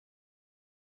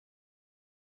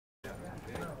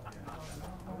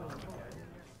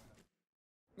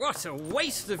What a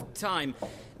waste of time!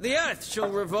 The Earth shall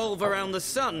revolve around the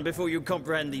sun before you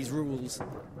comprehend these rules.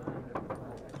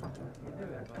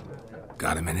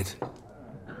 Got a minute?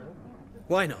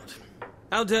 Why not?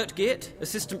 Aldert Geert,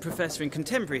 Assistant Professor in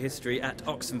Contemporary History at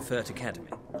Oxenfurt Academy.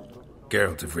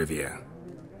 Geralt of Rivia,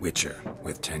 Witcher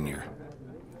with tenure.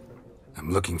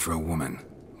 I'm looking for a woman.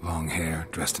 Long hair,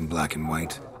 dressed in black and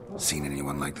white. Seen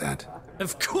anyone like that?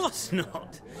 Of course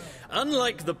not!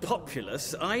 Unlike the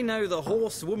populace, I know the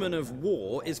horsewoman of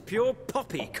war is pure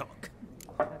poppycock.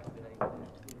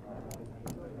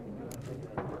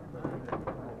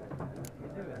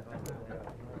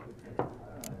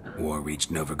 War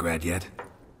reached Novigrad yet?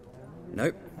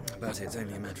 Nope, but it's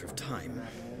only a matter of time.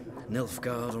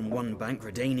 Nilfgaard on one bank,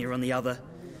 Redania on the other,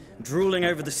 drooling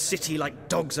over the city like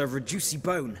dogs over a juicy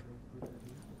bone.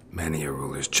 Many a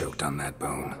ruler's choked on that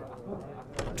bone.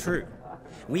 True.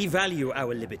 We value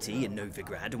our liberty in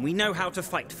Novigrad, and we know how to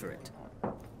fight for it.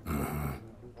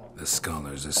 The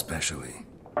scholars especially.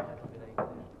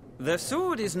 The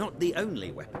sword is not the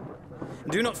only weapon.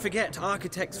 Do not forget,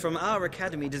 architects from our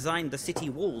academy designed the city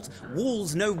walls.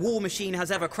 Walls no war machine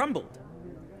has ever crumbled.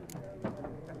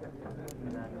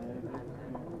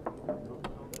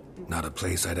 Not a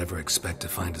place I'd ever expect to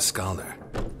find a scholar.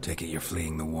 Take it you're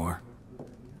fleeing the war?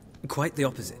 Quite the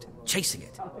opposite. Chasing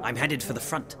it. I'm headed for the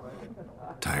front.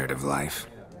 Tired of life?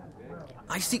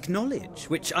 I seek knowledge,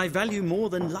 which I value more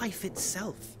than life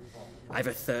itself. I've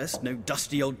a thirst no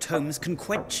dusty old tomes can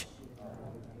quench.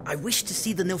 I wish to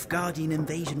see the Nilfgaardian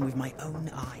invasion with my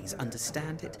own eyes,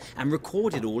 understand it, and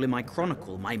record it all in my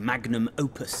chronicle, my magnum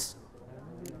opus.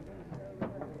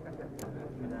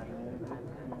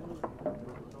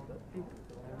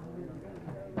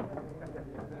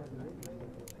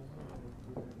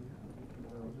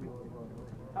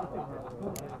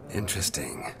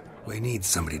 Interesting. We need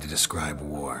somebody to describe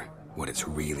war, what it's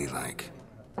really like.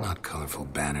 Not colorful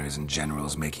banners and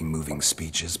generals making moving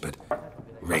speeches, but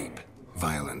rape,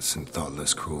 violence, and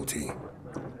thoughtless cruelty.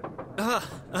 Ah,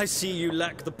 I see you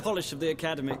lack the polish of the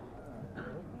academy.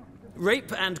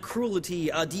 Rape and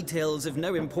cruelty are details of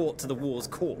no import to the war's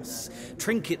course.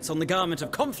 Trinkets on the garment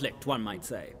of conflict, one might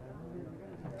say.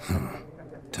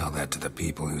 Tell that to the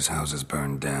people whose houses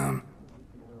burned down.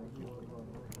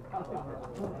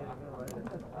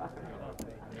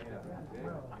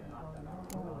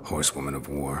 Horsewoman of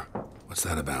war. What's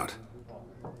that about?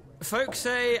 Folk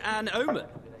say an omen.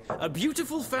 A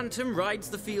beautiful phantom rides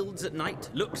the fields at night,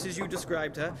 looks as you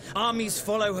described her. Armies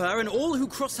follow her, and all who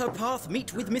cross her path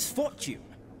meet with misfortune.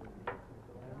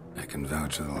 I can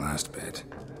vouch for the last bit.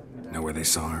 Know where they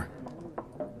saw her?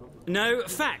 No,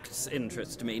 facts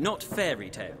interest me, not fairy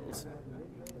tales.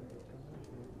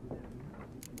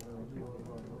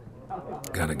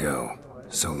 Gotta go.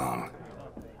 So long.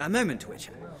 A moment,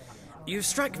 Witcher. You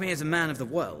strike me as a man of the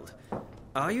world.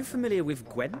 Are you familiar with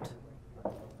Gwent?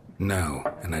 No,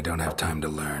 and I don't have time to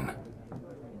learn.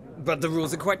 But the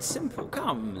rules are quite simple.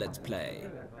 Come, let's play.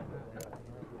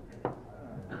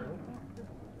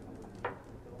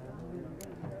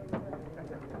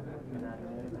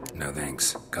 No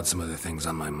thanks. Got some other things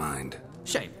on my mind.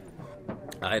 Shame.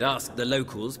 I'd ask the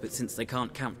locals, but since they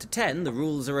can't count to 10, the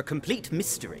rules are a complete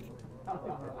mystery.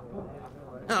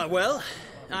 Ah, well,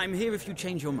 I'm here if you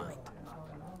change your mind.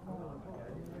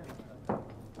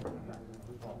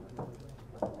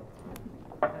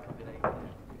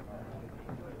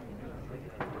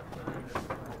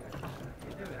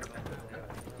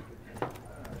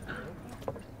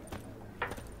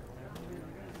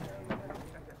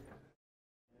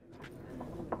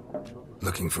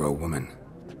 Looking for a woman.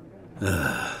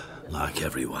 Like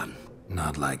everyone.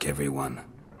 Not like everyone.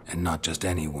 And not just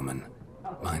any woman.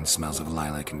 Mine smells of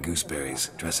lilac and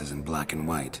gooseberries, dresses in black and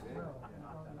white.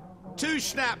 2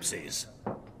 schnapsies.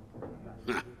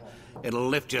 It'll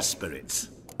lift your spirits.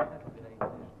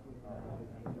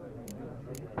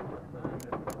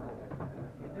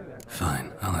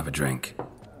 Fine, I'll have a drink.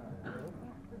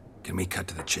 Can we cut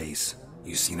to the chase?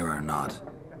 You seen her or not?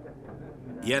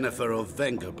 Yennefer of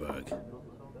Vengerberg.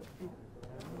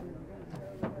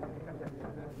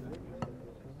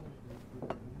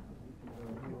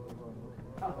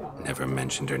 Never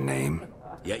mentioned her name.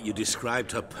 Yet you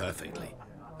described her perfectly.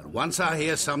 And once I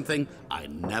hear something, I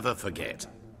never forget.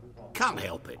 Can't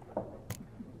help it.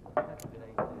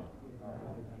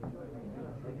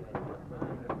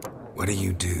 What do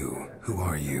you do? Who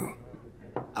are you?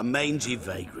 A mangy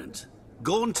vagrant.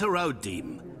 Gone to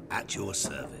Rodim, at your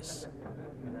service.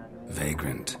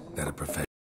 Vagrant? That a profession?